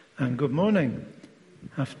And good morning,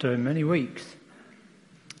 after many weeks.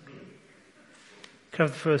 Can I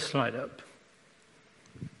have the first slide up?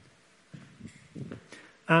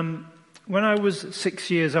 When I was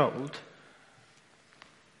 6 years old,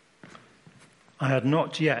 I had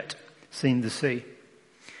not yet seen the sea.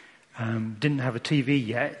 Didn't have a TV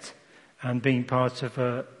yet, and being part of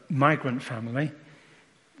a migrant family,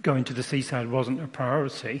 going to the seaside wasn't a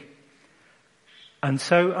priority. And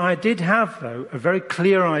so I did have, though, a very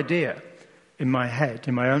clear idea in my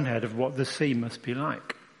own head, of what the sea must be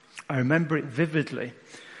like. I remember it vividly,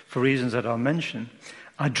 for reasons that I'll mention.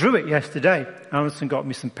 I drew it yesterday. Alison got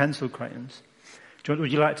me some pencil crayons.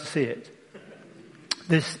 Would you like to see it?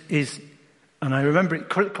 This is, and I remember it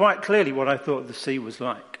quite clearly what I thought the sea was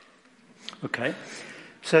like. Okay?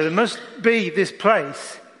 So there must be this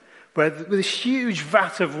place where, with this huge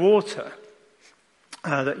vat of water,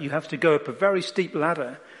 that you have to go up a very steep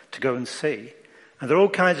ladder to go and see. And there are all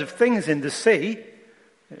kinds of things in the sea,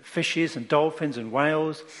 fishes and dolphins and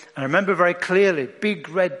whales. And I remember very clearly big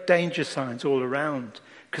red danger signs all around,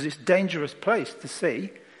 because it's a dangerous place to see.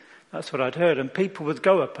 That's what I'd heard. And people would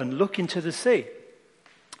go up and look into the sea.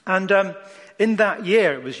 And in that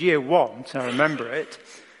year, it was year 1, so I remember it,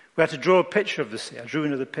 we had to draw a picture of the sea. I drew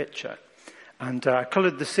another picture. And I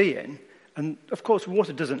coloured the sea in. And of course,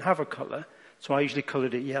 water doesn't have a colour. So I usually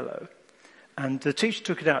coloured it yellow. And the teacher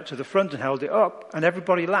took it out to the front and held it up, and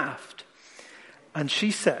everybody laughed. And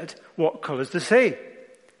she said, "What colour's the sea?"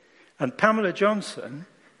 And Pamela Johnson,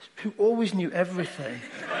 who always knew everything,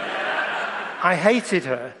 I hated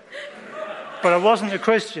her, but I wasn't a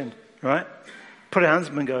Christian, right? Put her hands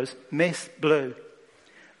up and goes, "Miss Blue."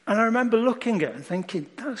 And I remember looking at it and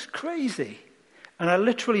thinking, that's crazy. And I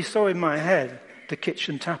literally saw in my head the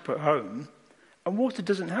kitchen tap at home, and water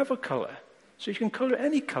doesn't have a colour. So you can colour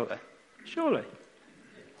any colour, surely.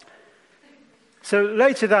 So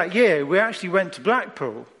later that year, we actually went to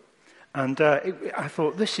Blackpool. And I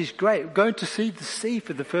thought, this is great. We're going to see the sea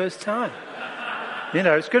for the first time. You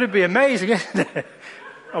know, it's going to be amazing, isn't it?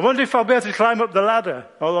 I wonder if I'll be able to climb up the ladder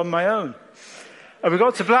all on my own. And we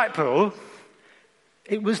got to Blackpool.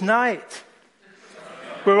 It was night.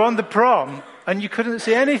 We were on the prom, and you couldn't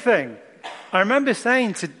see anything. I remember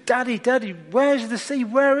saying to Daddy, where's the sea?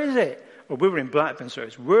 Where is it? Well, we were in Blackburn, so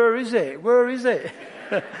it's, where is it? Where is it?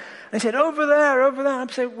 And he said, over there. I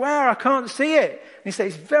said, where? I can't see it. And he said,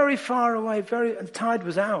 it's very far away, and the tide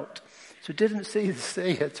was out. So didn't see the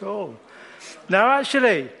sea at all. Now,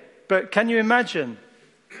 actually, but can you imagine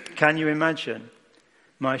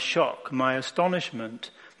my shock, my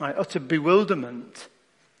astonishment, my utter bewilderment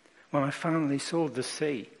when I finally saw the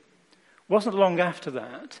sea? Wasn't long after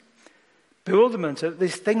that. Bewilderment at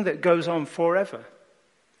this thing that goes on forever,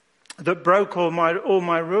 that broke all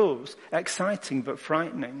my rules, exciting but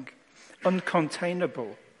frightening,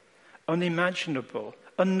 uncontainable, unimaginable,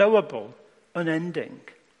 unknowable, unending.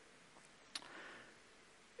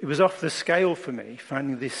 It was off the scale for me,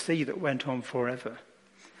 finding this sea that went on forever.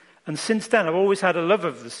 And since then, I've always had a love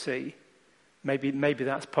of the sea. Maybe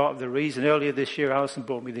that's part of the reason. Earlier this year, Alison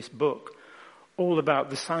bought me this book, all about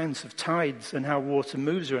the science of tides and how water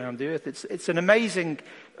moves around the earth. It's an amazing,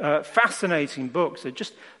 fascinating book. So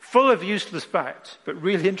just full of useless facts, but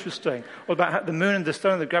really interesting. All about how the moon and the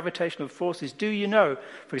sun and the gravitational forces. Do you know,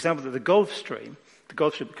 for example, that the Gulf Stream that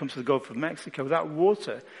comes from the Gulf of Mexico, that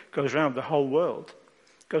water goes around the whole world.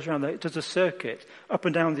 It does a circuit up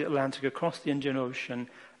and down the Atlantic, across the Indian Ocean,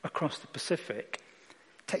 across the Pacific.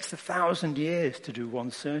 It takes 1,000 years to do one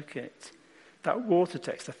circuit. That water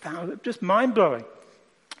takes 1,000, just mind-blowing.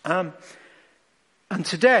 And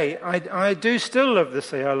today, I do still love the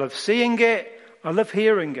sea. I love seeing it. I love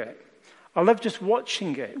hearing it. I love just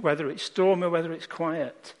watching it, whether it's stormy or whether it's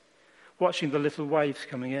quiet. Watching the little waves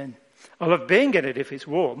coming in. I love being in it if it's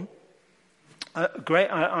warm.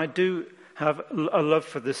 I do have a love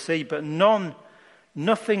for the sea, but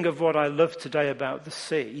nothing of what I love today about the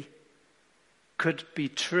sea could be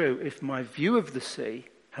true if my view of the sea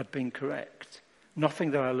had been correct.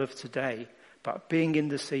 Nothing that I love today, but being in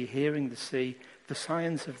the sea, hearing the sea, the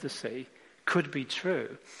science of the sea, could be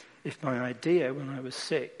true if my idea when I was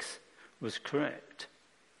 6 was correct.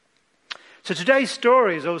 So today's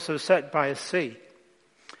story is also set by a sea.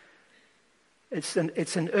 It's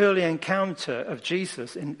an early encounter of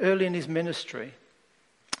Jesus, early in his ministry.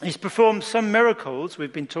 He's performed some miracles.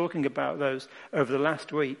 We've been talking about those over the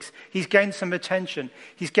last weeks. He's gained some attention.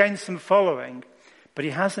 He's gained some following. But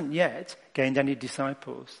he hasn't yet gained any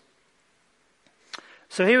disciples.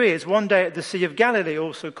 So here he is, one day at the Sea of Galilee,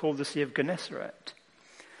 also called the Sea of Gennesaret.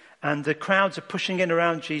 And the crowds are pushing in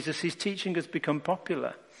around Jesus. His teaching has become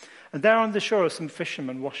popular. And there on the shore are some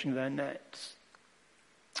fishermen washing their nets.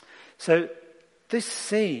 So this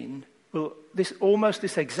scene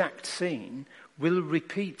this exact scene will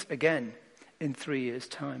repeat again in 3 years'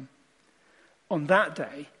 time. On that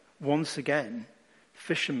day, once again,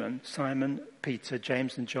 fishermen, Simon, Peter,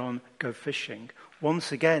 James and John, go fishing.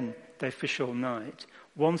 Once again, they fish all night.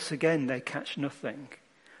 Once again, they catch nothing.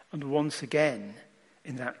 And once again,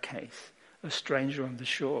 in that case, a stranger on the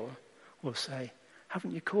shore will say,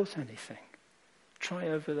 haven't you caught anything? Try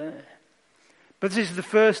over there. But this is the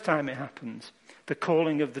first time it happens, the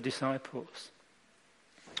calling of the disciples.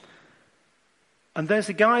 And there's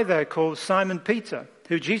a guy there called Simon Peter,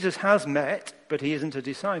 who Jesus has met, but he isn't a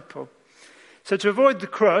disciple. So to avoid the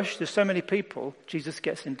crush, there's so many people, Jesus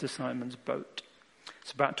gets into Simon's boat.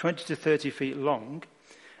 It's about 20 to 30 feet long,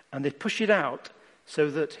 and they push it out so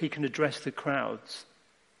that he can address the crowds.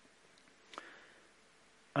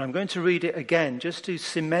 And I'm going to read it again, just to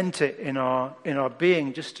cement it in our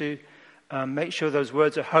being, just to make sure those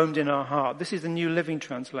words are honed in our heart. This is the New Living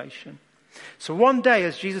Translation. So one day,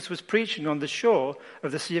 as Jesus was preaching on the shore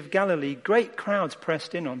of the Sea of Galilee, great crowds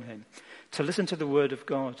pressed in on him to listen to the word of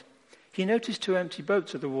God. He noticed 2 empty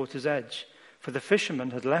boats at the water's edge, for the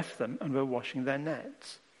fishermen had left them and were washing their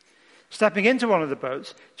nets. Stepping into one of the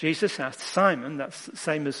boats, Jesus asked Simon, that's the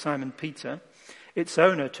same as Simon Peter, its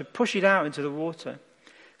owner, to push it out into the water.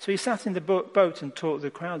 So he sat in the boat and taught the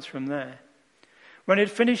crowds from there. When he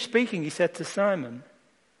had finished speaking, he said to Simon,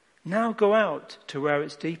 now go out to where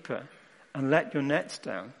it's deeper and let your nets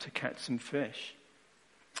down to catch some fish.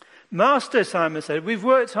 Master, Simon said, we've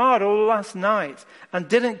worked hard all last night and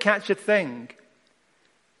didn't catch a thing.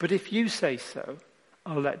 But if you say so,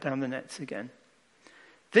 I'll let down the nets again.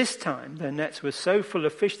 This time their nets were so full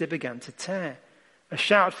of fish they began to tear. A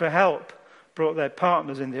shout for help brought their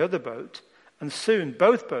partners in the other boat, and soon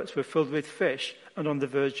both boats were filled with fish and on the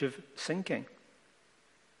verge of sinking.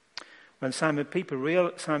 When Simon Peter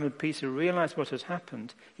realized what had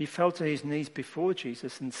happened, he fell to his knees before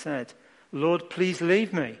Jesus and said, Lord, please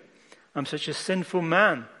leave me. I'm such a sinful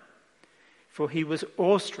man. For he was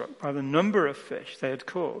awestruck by the number of fish they had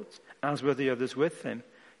caught, as were the others with him.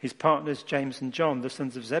 His partners, James and John, the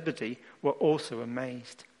sons of Zebedee, were also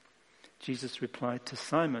amazed. Jesus replied to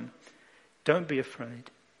Simon, don't be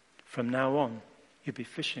afraid. From now on, you'll be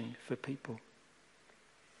fishing for people.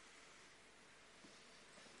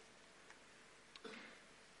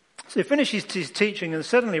 So he finishes his teaching, and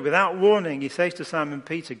suddenly, without warning, he says to Simon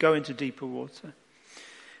Peter, go into deeper water.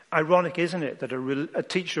 Ironic, isn't it, that a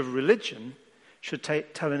teacher of religion should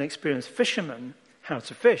tell an experienced fisherman how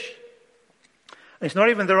to fish. And it's not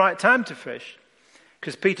even the right time to fish,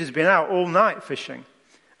 because Peter's been out all night fishing,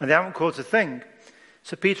 and they haven't caught a thing.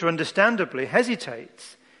 So Peter understandably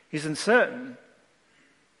hesitates. He's uncertain,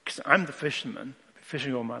 because I'm the fisherman. I've been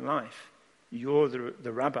fishing all my life. You're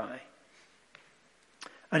the rabbi.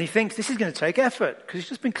 And he thinks this is going to take effort, because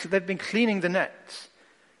they've been cleaning the nets.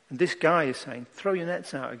 And this guy is saying, throw your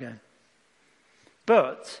nets out again.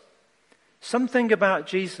 But something about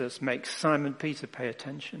Jesus makes Simon Peter pay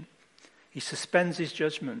attention. He suspends his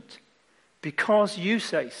judgment. Because you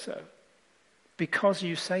say so,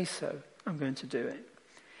 I'm going to do it.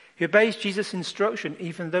 He obeys Jesus' instruction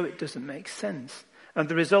even though it doesn't make sense. And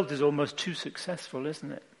the result is almost too successful,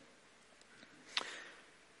 isn't it?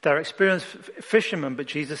 They're experienced fishermen, but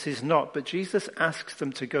Jesus is not. But Jesus asks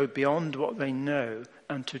them to go beyond what they know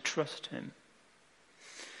and to trust him.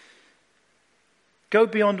 Go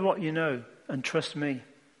beyond what you know and trust me,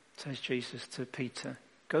 says Jesus to Peter.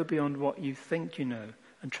 Go beyond what you think you know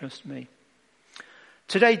and trust me.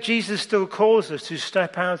 Today, Jesus still calls us to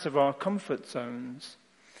step out of our comfort zones,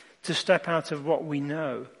 to step out of what we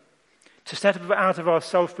know, to step out of our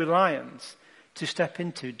self-reliance, to step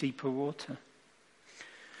into deeper water.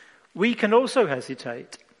 We can also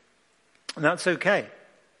hesitate, and that's okay.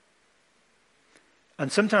 And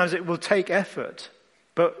sometimes it will take effort,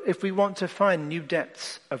 but if we want to find new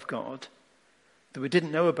depths of God that we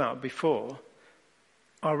didn't know about before,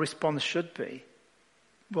 our response should be,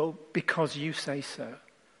 well, because you say so,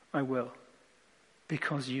 I will.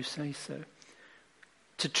 Because you say so.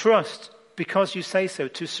 To trust, because you say so,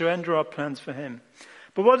 to surrender our plans for him.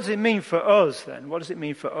 But what does it mean for us then? What does it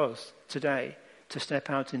mean for us today to step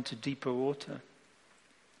out into deeper water?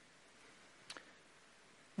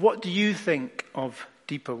 What do you think of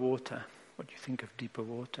deeper water? What do you think of deeper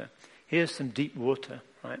water? Here's some deep water,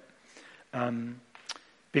 right?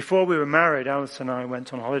 Before we were married, Alice and I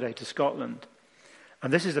went on holiday to Scotland.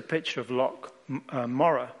 And this is a picture of Loch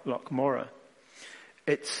Moray.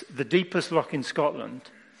 It's the deepest loch in Scotland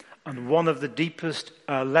and one of the deepest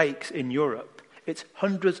lakes in Europe. It's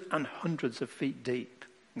hundreds and hundreds of feet deep.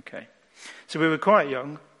 Okay. So we were quite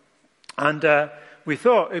young, and we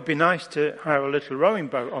thought it'd be nice to hire a little rowing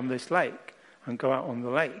boat on this lake and go out on the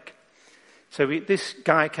lake. So this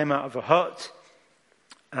guy came out of a hut,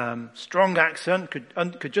 strong accent,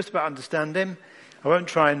 could just about understand him. I won't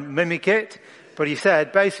try and mimic it, but he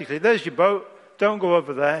said, basically, there's your boat, don't go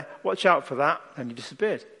over there, watch out for that, and he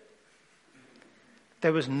disappeared.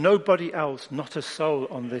 There was nobody else, not a soul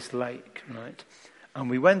on this lake, right? And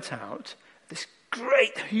we went out, this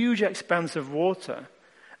great, huge expanse of water,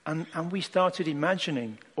 and we started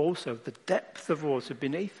imagining also the depth of water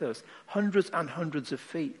beneath us, hundreds and hundreds of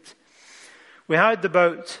feet. We hired the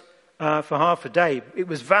boat for half a day. It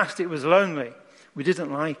was vast, it was lonely. We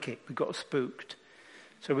didn't like it, we got spooked.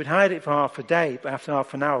 So we'd hired it for half a day, but after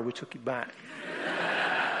half an hour we took it back.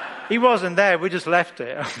 He wasn't there, we just left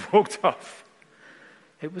it and walked off.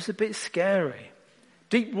 It was a bit scary.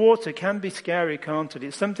 Deep water can be scary, can't it?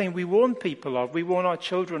 It's something we warn people of. We warn our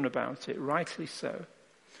children about it, rightly so.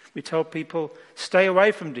 We tell people, stay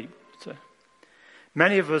away from deep water.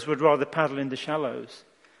 Many of us would rather paddle in the shallows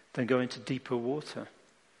than go into deeper water.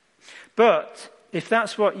 But if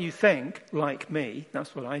that's what you think, like me,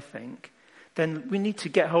 that's what I think, then we need to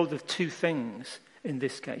get hold of two things in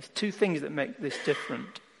this case, two things that make this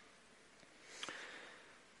different.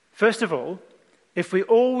 First of all, if we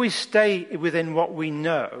always stay within what we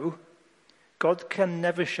know, God can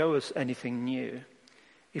never show us anything new.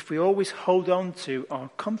 If we always hold on to our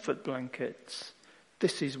comfort blankets,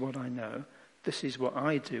 this is what I know, this is what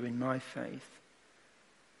I do in my faith,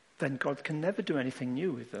 then God can never do anything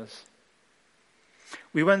new with us.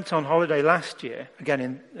 We went on holiday last year, again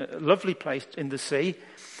in a lovely place in the sea,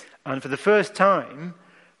 and for the first time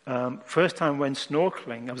when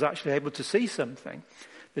snorkeling, I was actually able to see something.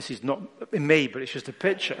 This is not in me, but it's just a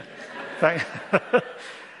picture.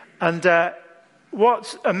 And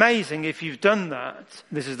what's amazing, if you've done that,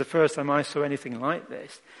 this is the first time I saw anything like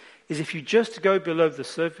this, is if you just go below the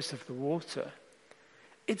surface of the water,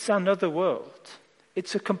 it's another world.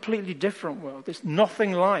 It's a completely different world. It's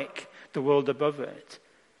nothing like the world above it.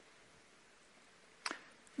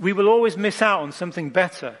 We will always miss out on something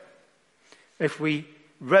better if we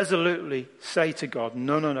resolutely say to God,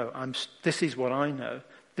 no, this is what I know.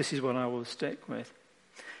 This is what I will stick with.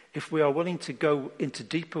 If we are willing to go into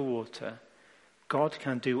deeper water, God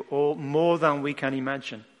can do more than we can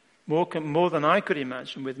imagine. More than I could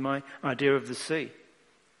imagine with my idea of the sea.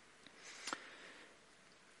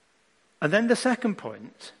 And then the second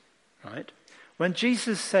point, right? When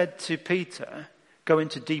Jesus said to Peter, go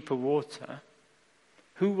into deeper water,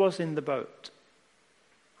 who was in the boat?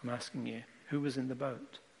 I'm asking you, who was in the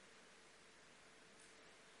boat?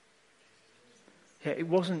 Yeah, it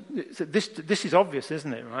wasn't, this is obvious,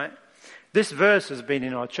 isn't it, right? This verse has been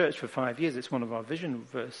in our church for 5 years. It's one of our vision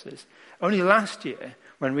verses. Only last year,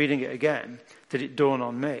 when reading it again, did it dawn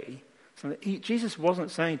on me. So that Jesus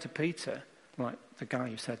wasn't saying to Peter, like the guy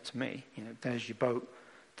who said to me, there's your boat,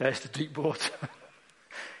 there's the deep water.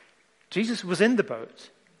 Jesus was in the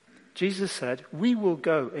boat. Jesus said, we will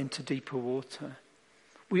go into deeper water.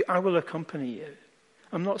 I will accompany you.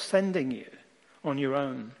 I'm not sending you on your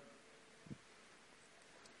own.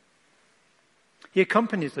 He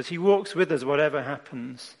accompanies us. He walks with us whatever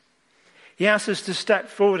happens. He asks us to step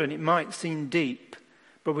forward, and it might seem deep,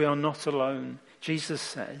 but we are not alone. Jesus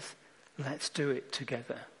says, let's do it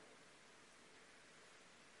together.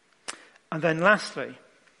 And then lastly,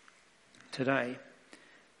 today,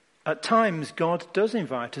 at times God does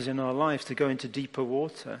invite us in our lives to go into deeper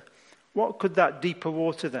water. What could that deeper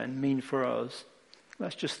water then mean for us?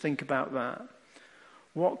 Let's just think about that.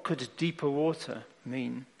 What could deeper water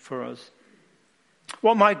mean for us?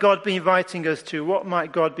 What might God be inviting us to? What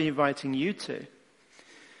might God be inviting you to?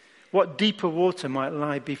 What deeper water might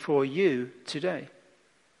lie before you today?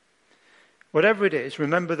 Whatever it is,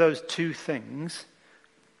 remember those two things.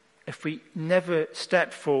 If we never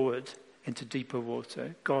step forward into deeper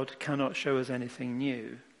water, God cannot show us anything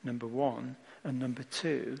new, number one. And number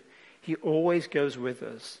two, he always goes with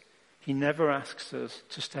us. He never asks us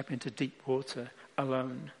to step into deep water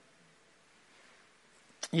alone.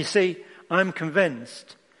 You see, I'm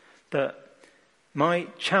convinced that my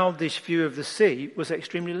childish view of the sea was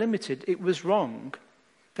extremely limited. It was wrong.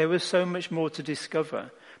 There was so much more to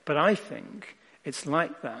discover. But I think it's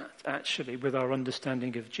like that, actually, with our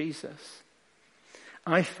understanding of Jesus.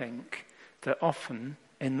 I think that often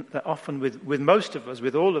with most of us,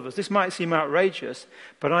 with all of us, this might seem outrageous,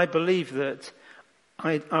 but I believe that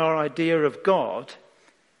our idea of God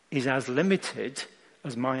is as limited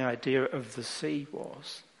as my idea of the sea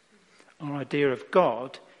was. Our idea of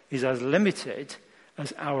God is as limited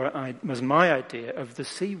as my idea of the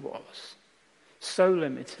sea was. So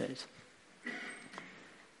limited.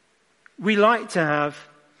 We like to have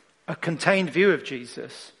a contained view of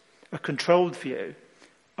Jesus, a controlled view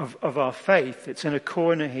of our faith. It's in a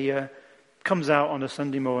corner here, comes out on a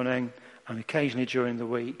Sunday morning and occasionally during the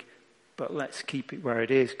week, but let's keep it where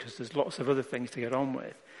it is because there's lots of other things to get on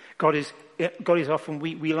with. God is often,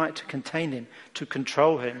 we like to contain him, to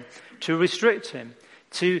control him, to restrict him,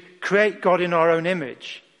 to create God in our own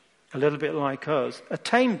image, a little bit like us. A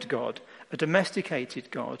tamed God, a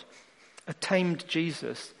domesticated God, a tamed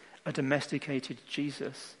Jesus, a domesticated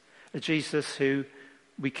Jesus, a Jesus who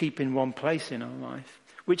we keep in one place in our life,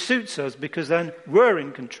 which suits us because then we're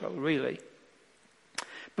in control, really.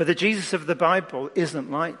 But the Jesus of the Bible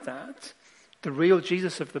isn't like that. The real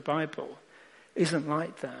Jesus of the Bible isn't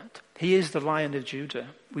like that. He is the Lion of Judah.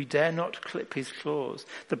 We dare not clip his claws.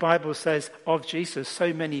 The Bible says of Jesus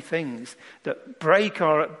so many things that break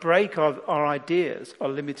our ideas, our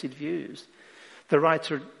limited views. The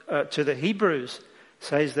writer to the Hebrews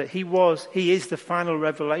says that he is the final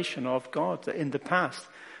revelation of God, that in the past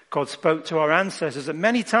God spoke to our ancestors at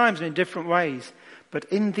many times and in different ways. But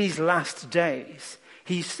in these last days,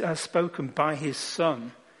 he has spoken by his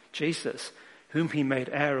Son, Jesus, whom he made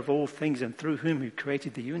heir of all things and through whom he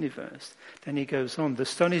created the universe. Then he goes on, the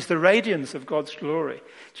Son is the radiance of God's glory.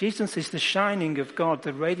 Jesus is the shining of God,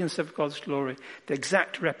 the radiance of God's glory, the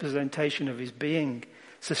exact representation of his being.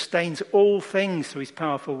 Sustains all things through his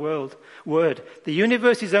powerful word. The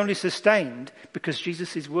universe is only sustained because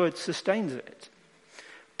Jesus' word sustains it.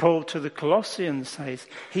 Paul to the Colossians says,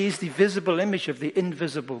 he is the visible image of the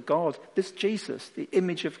invisible God. This Jesus, the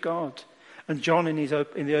image of God. And John in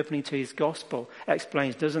the opening to his gospel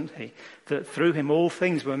explains, doesn't he, that through him all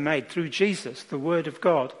things were made. Through Jesus, the word of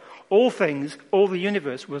God, all things, all the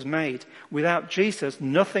universe was made. Without Jesus,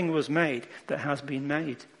 nothing was made that has been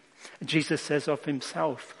made. Jesus says of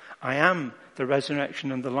himself, I am the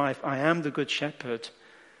resurrection and the life. I am the good shepherd.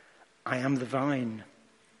 I am the vine.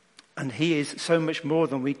 And he is so much more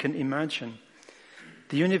than we can imagine.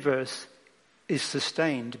 The universe is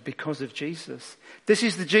sustained because of Jesus. This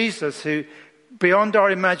is the Jesus who, beyond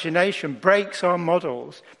our imagination, breaks our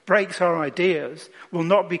models, breaks our ideas, will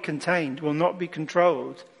not be contained, will not be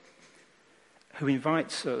controlled, who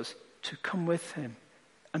invites us to come with him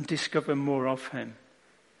and discover more of him.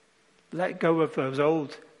 Let go of those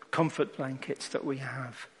old comfort blankets that we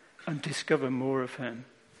have and discover more of him.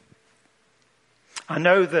 I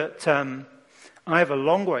know that I have a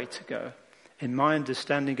long way to go in my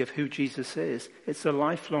understanding of who Jesus is. It's a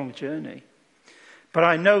lifelong journey. But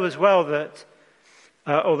I know as well that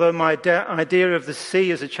although my idea of the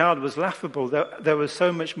sea as a child was laughable, there was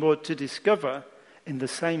so much more to discover. In the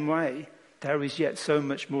same way, there is yet so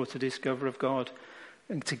much more to discover of God.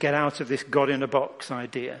 And to get out of this God in a box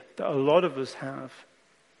idea that a lot of us have.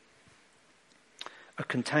 A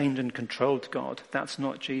contained and controlled God. That's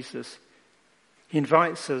not Jesus. He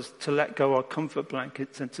invites us to let go our comfort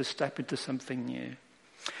blankets and to step into something new.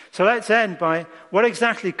 So let's end by, what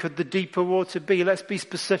exactly could the deeper water be? Let's be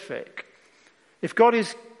specific. If God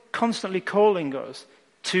is constantly calling us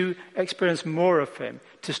to experience more of him,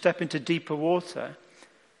 to step into deeper water,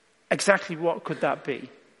 exactly what could that be?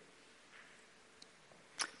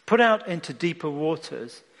 Put out into deeper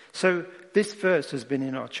waters. So this verse has been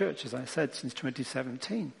in our church, as I said, since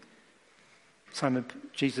 2017.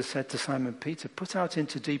 Jesus said to Simon Peter, put out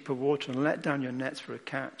into deeper water and let down your nets for a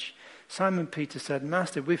catch. Simon Peter said,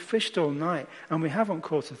 Master, we've fished all night and we haven't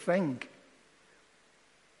caught a thing.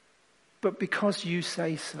 But because you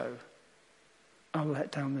say so, I'll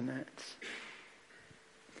let down the nets.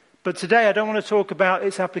 But today I don't want to talk about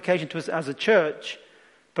its application to us as a church,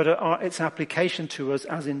 but its application to us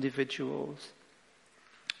as individuals.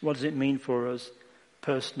 What does it mean for us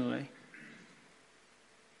personally?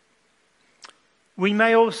 We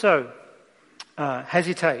may also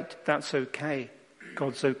hesitate. That's okay.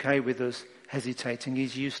 God's okay with us hesitating.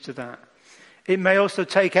 He's used to that. It may also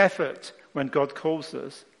take effort when God calls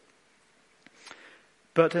us.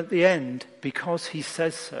 But at the end, because he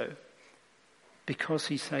says so. Because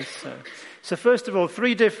he says so. So first of all,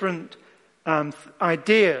 3 different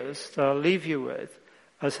ideas that I'll leave you with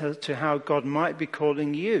as to how God might be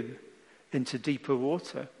calling you into deeper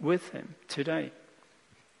water with him today.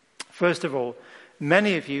 First of all,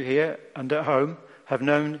 many of you here and at home have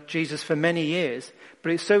known Jesus for many years,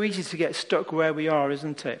 but it's so easy to get stuck where we are,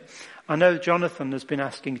 isn't it? I know Jonathan has been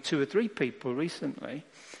asking 2 or 3 people recently,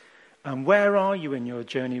 where are you in your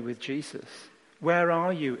journey with Jesus? Where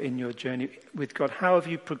are you in your journey with God? How have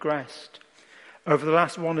you progressed? Over the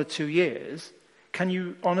last 1 or 2 years, can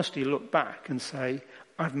you honestly look back and say,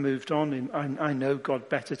 I've moved on and I know God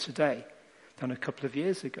better today than a couple of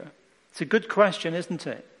years ago? It's a good question, isn't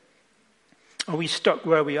it? Are we stuck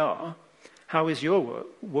where we are? How is your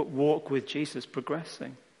walk with Jesus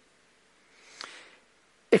progressing?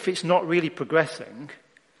 If it's not really progressing,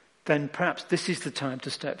 then perhaps this is the time to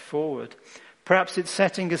step forward. Perhaps it's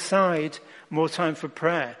setting aside more time for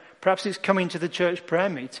prayer. Perhaps it's coming to the church prayer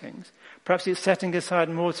meetings. Perhaps it's setting aside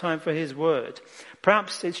more time for his word.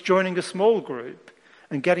 Perhaps it's joining a small group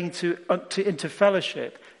and getting into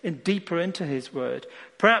fellowship and deeper into his word.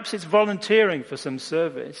 Perhaps it's volunteering for some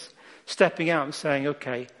service, stepping out and saying,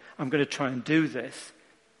 okay, I'm going to try and do this,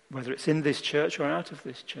 whether it's in this church or out of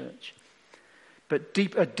this church. But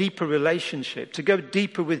a deeper relationship, to go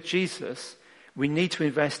deeper with Jesus, we need to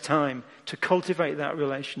invest time to cultivate that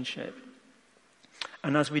relationship.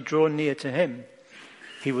 And as we draw near to him,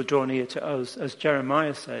 he will draw near to us. As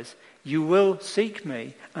Jeremiah says, you will seek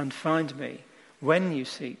me and find me when you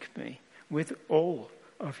seek me with all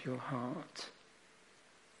of your heart.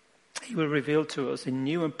 He will reveal to us in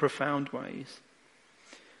new and profound ways.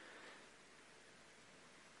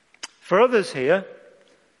 For others here,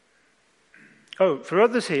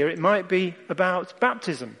 it might be about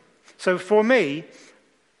baptism. So for me,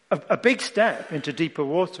 a big step into deeper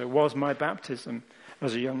water was my baptism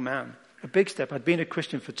as a young man. A big step. I'd been a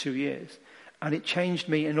Christian for 2 years, and it changed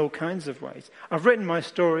me in all kinds of ways. I've written my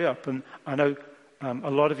story up, and I know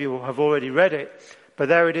a lot of you have already read it, but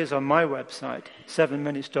there it is on my website,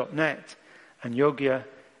 7minutes.net, and Yogya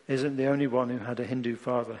isn't the only one who had a Hindu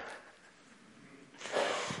father.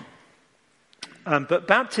 But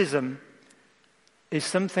baptism is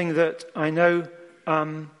something that I know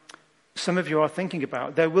some of you are thinking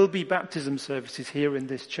about. There will be baptism services here in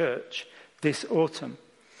this church this autumn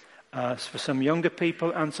for some younger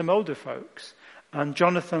people and some older folks. And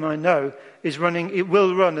Jonathan, I know,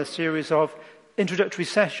 will run a series of introductory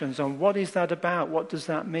sessions on what is that about, what does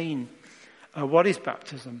that mean, what is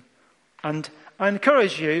baptism. And I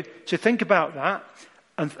encourage you to think about that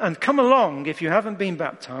and come along if you haven't been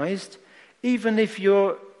baptized, even if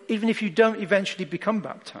you don't eventually become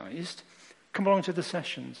baptized, come along to the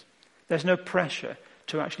sessions. There's no pressure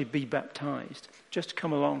to actually be baptized. Just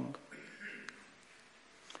come along.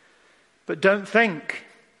 But don't think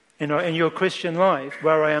in your Christian life,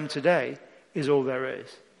 where I am today is all there is.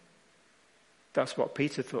 That's what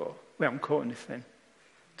Peter thought. We haven't caught anything.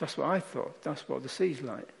 That's what I thought. That's what the sea's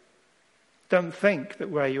like. Don't think that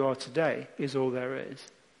where you are today is all there is.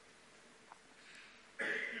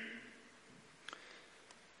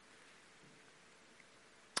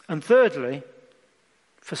 And thirdly,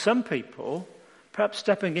 for some people, perhaps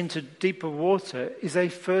stepping into deeper water is a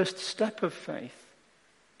first step of faith.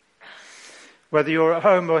 Whether you're at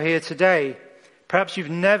home or here today, perhaps you've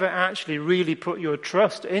never actually really put your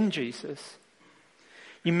trust in Jesus.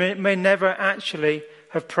 You may never actually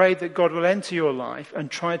have prayed that God will enter your life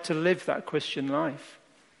and tried to live that Christian life.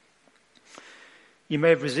 You may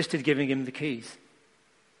have resisted giving him the keys.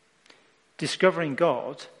 Discovering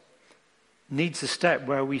God needs a step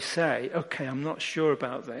where we say, okay, I'm not sure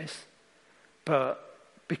about this, but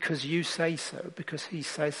because you say so, because he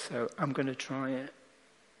says so, I'm going to try it.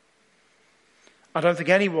 I don't think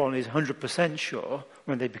anyone is 100% sure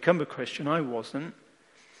when they become a Christian. I wasn't.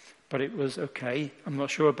 But it was, okay, I'm not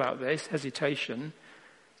sure about this, hesitation,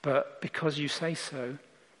 but because you say so,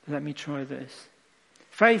 let me try this.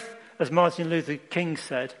 Faith, as Martin Luther King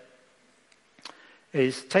said,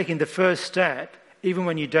 is taking the first step even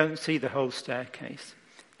when you don't see the whole staircase.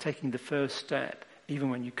 Taking the first step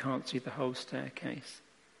even when you can't see the whole staircase.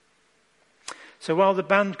 So while the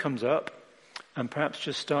band comes up and perhaps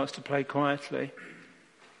just starts to play quietly,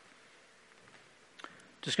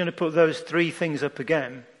 just going to put those three things up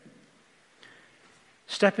again.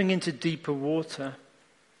 Stepping into deeper water.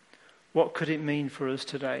 What could it mean for us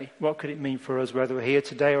today? What could it mean for us whether we're here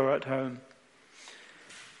today or at home?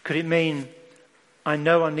 Could it mean, I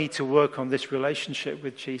know I need to work on this relationship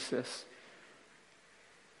with Jesus,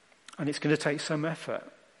 and it's going to take some effort,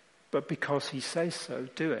 but because he says so,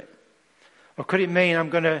 do it. Or could it mean I'm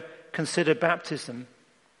going to consider baptism?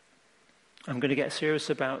 I'm going to get serious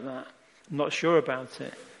about that. I'm not sure about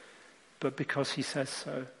it, but because he says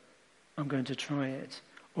so, I'm going to try it.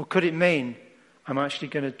 Or could it mean I'm actually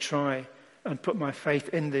going to try and put my faith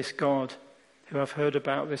in this God who I've heard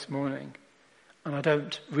about this morning, and I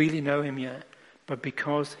don't really know him yet, but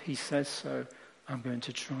because he says so, I'm going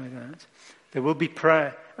to try that. There will be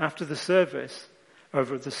prayer after the service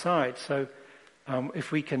over at the side, so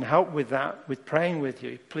if we can help with that, with praying with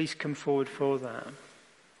you, please come forward for that.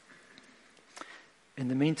 In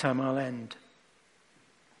the meantime, I'll end.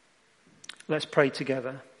 Let's pray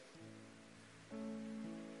together.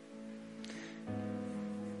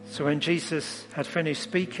 So when Jesus had finished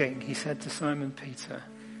speaking, he said to Simon Peter,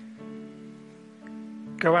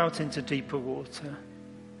 Go out into deeper water.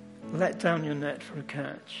 Let down your net for a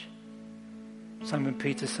catch. Simon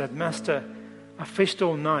Peter said, Master, I fished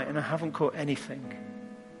all night and I haven't caught anything.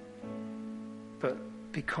 But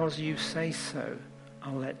because you say so,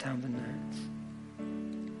 I'll let down the nets.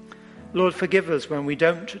 Lord, forgive us when we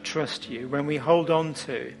don't trust you, when we hold on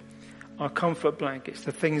to our comfort blankets,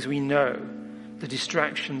 the things we know, the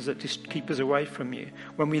distractions that keep us away from you,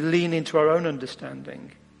 when we lean into our own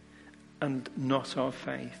understanding and not our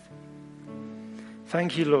faith.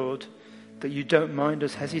 Thank you, Lord, that you don't mind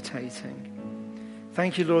us hesitating.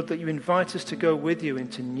 Thank you, Lord, that you invite us to go with you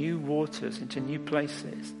into new waters, into new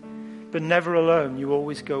places. But never alone, you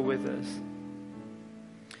always go with us.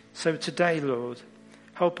 So today, Lord,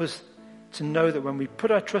 help us to know that when we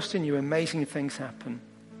put our trust in you, amazing things happen.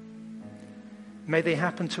 May they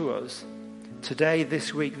happen to us today,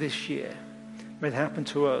 this week, this year. May they happen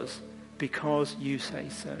to us because you say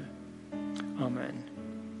so. Amen.